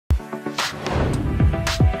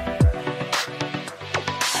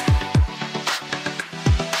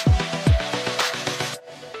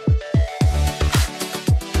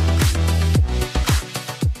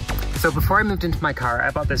So before I moved into my car, I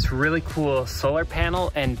bought this really cool solar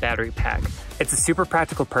panel and battery pack. It's a super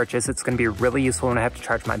practical purchase. It's gonna be really useful when I have to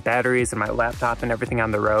charge my batteries and my laptop and everything on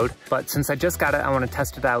the road. But since I just got it, I wanna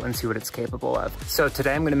test it out and see what it's capable of. So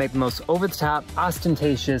today I'm gonna make the most over-the-top,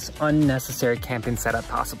 ostentatious, unnecessary camping setup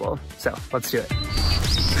possible. So let's do it.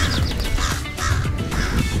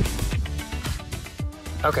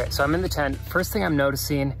 Okay, so I'm in the tent. First thing I'm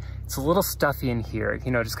noticing, it's a little stuffy in here,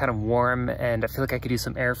 you know, just kind of warm, and I feel like I could use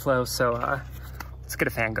some airflow, so let's get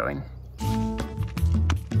a fan going.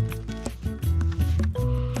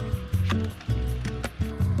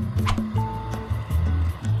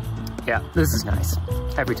 Yeah, this is nice.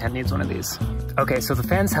 Every tent needs one of these. Okay, so the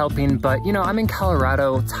fan's helping, but you know, I'm in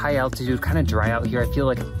Colorado, it's high altitude, kind of dry out here. I feel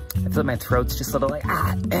like my throat's just a little like,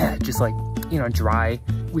 just like, you know, dry.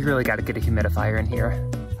 We really got to get a humidifier in here.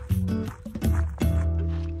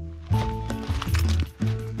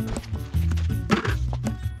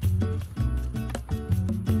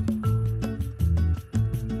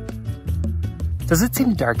 Does it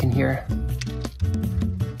seem dark in here?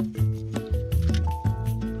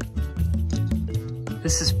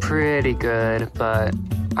 This is pretty good, but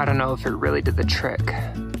I don't know if it really did the trick.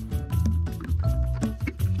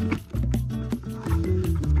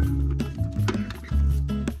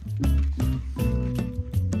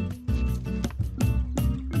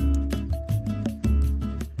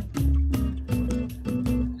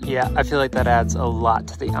 Yeah, I feel like that adds a lot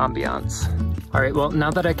to the ambiance. All right, well, now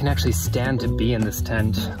that I can actually stand to be in this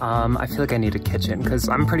tent, I feel like I need a kitchen because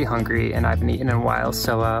I'm pretty hungry and I haven't eaten in a while,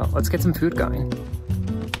 so let's get some food going.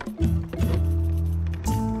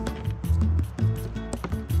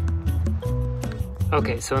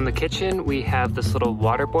 Okay, so in the kitchen, we have this little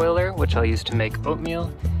water boiler, which I'll use to make oatmeal,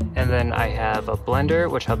 and then I have a blender,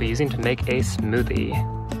 which I'll be using to make a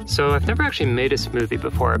smoothie. So I've never actually made a smoothie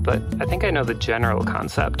before, but I think I know the general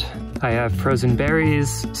concept. I have frozen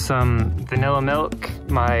berries, some vanilla milk,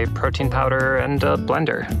 my protein powder, and a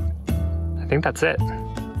blender. I think that's it.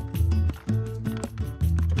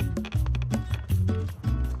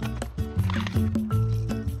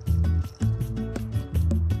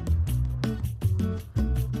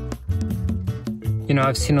 You know,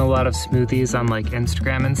 I've seen a lot of smoothies on like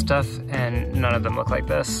Instagram and stuff, and none of them look like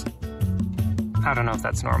this. I don't know if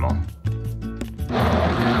that's normal.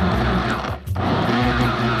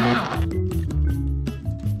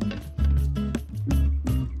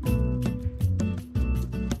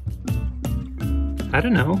 I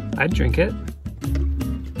don't know, I'd drink it.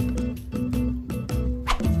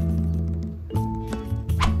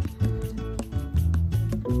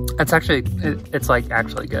 It's like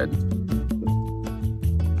actually good.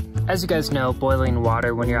 As you guys know, boiling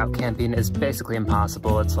water when you're out camping is basically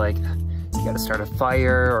impossible. It's like, you gotta start a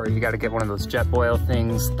fire or you gotta get one of those jet boil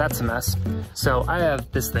things. That's a mess. So I have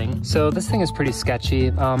this thing. So this thing is pretty sketchy.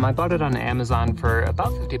 I bought it on Amazon for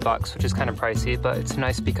about 50 bucks, which is kind of pricey, but it's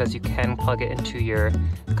nice because you can plug it into your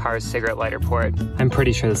car's cigarette lighter port. I'm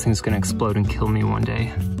pretty sure this thing's gonna explode and kill me one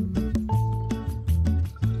day.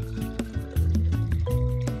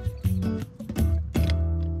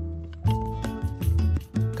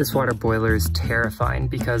 This water boiler is terrifying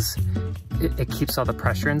because it keeps all the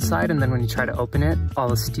pressure inside, and then when you try to open it, all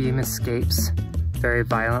the steam escapes very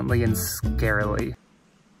violently and scarily.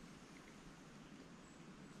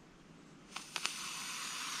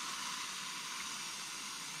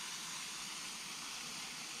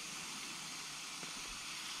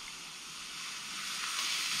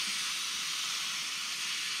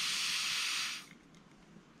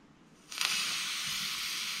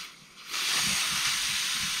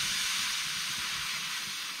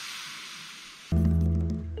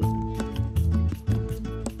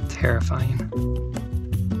 Terrifying.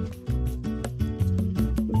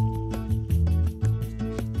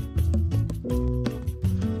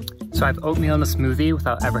 So I have oatmeal in a smoothie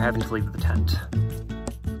without ever having to leave the tent.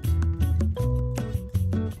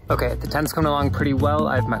 Okay, the tent's coming along pretty well.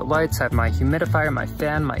 I have my lights, I have my humidifier, my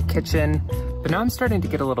fan, my kitchen, but now I'm starting to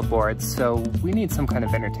get a little bored, so we need some kind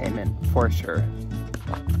of entertainment for sure.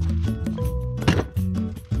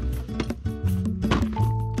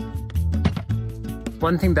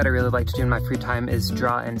 One thing that I really like to do in my free time is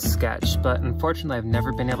draw and sketch, but unfortunately I've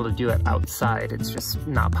never been able to do it outside. It's just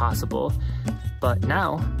not possible. But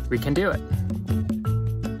now we can do it.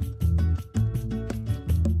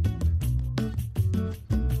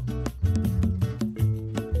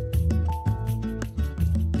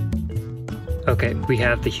 Okay, we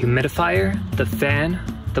have the humidifier, the fan,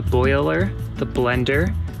 the boiler, the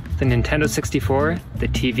blender, the Nintendo 64, the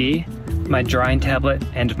TV, my drawing tablet,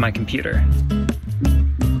 and my computer.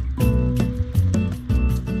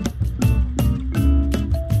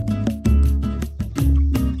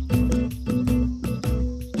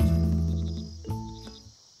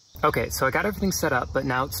 Okay, so I got everything set up, but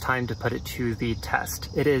now it's time to put it to the test.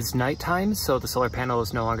 It is nighttime, so the solar panel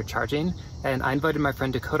is no longer charging, and I invited my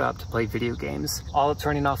friend Dakota up to play video games. All it's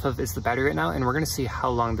running off of is the battery right now, and we're gonna see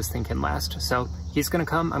how long this thing can last. So he's gonna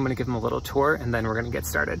come, I'm gonna give him a little tour, and then we're gonna get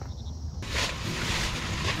started.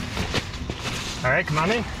 All right, come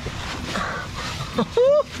on in.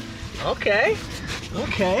 Okay.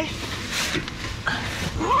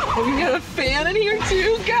 Oh, we got a fan in here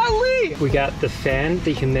too, golly! We got the fan,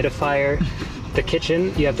 the humidifier, the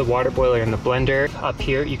kitchen, you have the water boiler and the blender. Up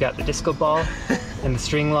here, you got the disco ball and the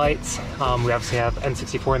string lights. We obviously have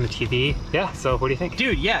N64 and the TV. Yeah, so what do you think?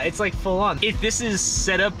 Dude, yeah, it's like full on. If this is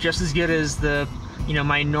set up just as good as the, you know,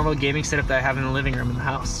 my normal gaming setup that I have in the living room in the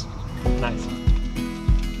house. Nice.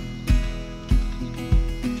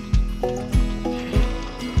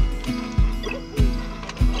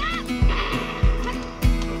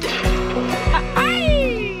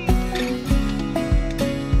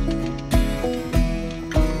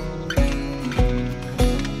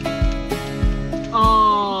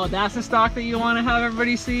 That's the stock that you want to have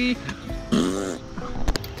everybody see.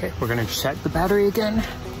 Okay, we're gonna check the battery again.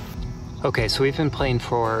 Okay, so we've been playing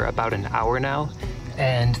for about an hour now,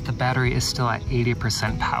 and the battery is still at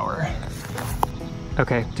 80% power.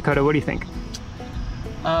 Okay, Dakota, what do you think?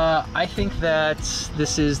 I think that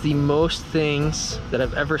this is the most things that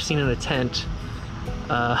I've ever seen in a tent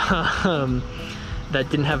that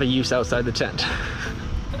didn't have a use outside the tent.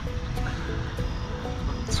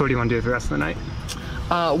 So what do you want to do for the rest of the night?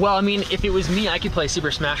 Well, I mean, if it was me, I could play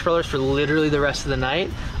Super Smash Bros. For literally the rest of the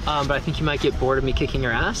night, but I think you might get bored of me kicking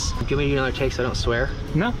your ass. Do you want me to do another take so I don't swear?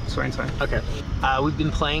 No, swearing's fine. Okay. We've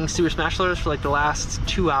been playing Super Smash Bros. For like the last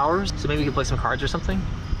 2 hours, so maybe we can play some cards or something?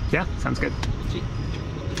 Yeah, sounds good.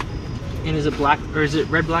 And is it black, or is it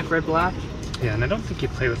red, black, red, black? Yeah, and I don't think you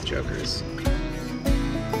play with jokers.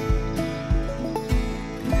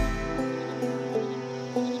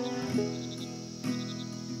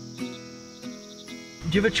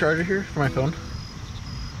 Do you have a charger here for my phone?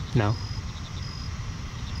 No.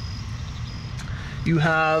 You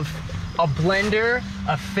have a blender,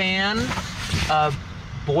 a fan, a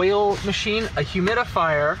boil machine, a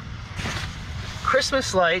humidifier,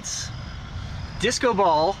 Christmas lights, disco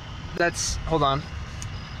ball, hold on,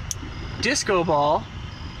 disco ball,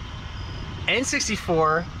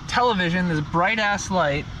 N64, television, this bright ass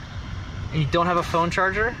light, and you don't have a phone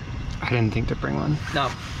charger? I didn't think to bring one.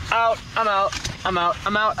 No. I'm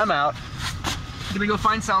out. Gonna go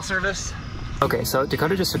find cell service. Okay, so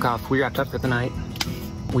Dakota just took off. We wrapped up for the night.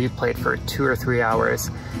 We've played for 2 or 3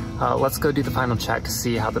 hours. Let's go do the final check to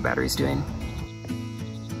see how the battery's doing.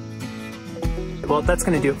 Well, that's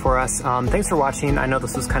gonna do it for us. Thanks for watching. I know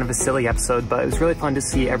this was kind of a silly episode, but it was really fun to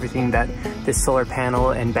see everything that this solar panel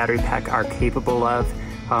and battery pack are capable of.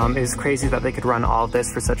 It was crazy that they could run all of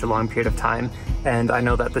this for such a long period of time, and I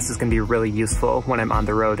know that this is going to be really useful when I'm on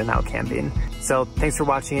the road and out camping. So thanks for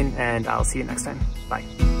watching, and I'll see you next time. Bye.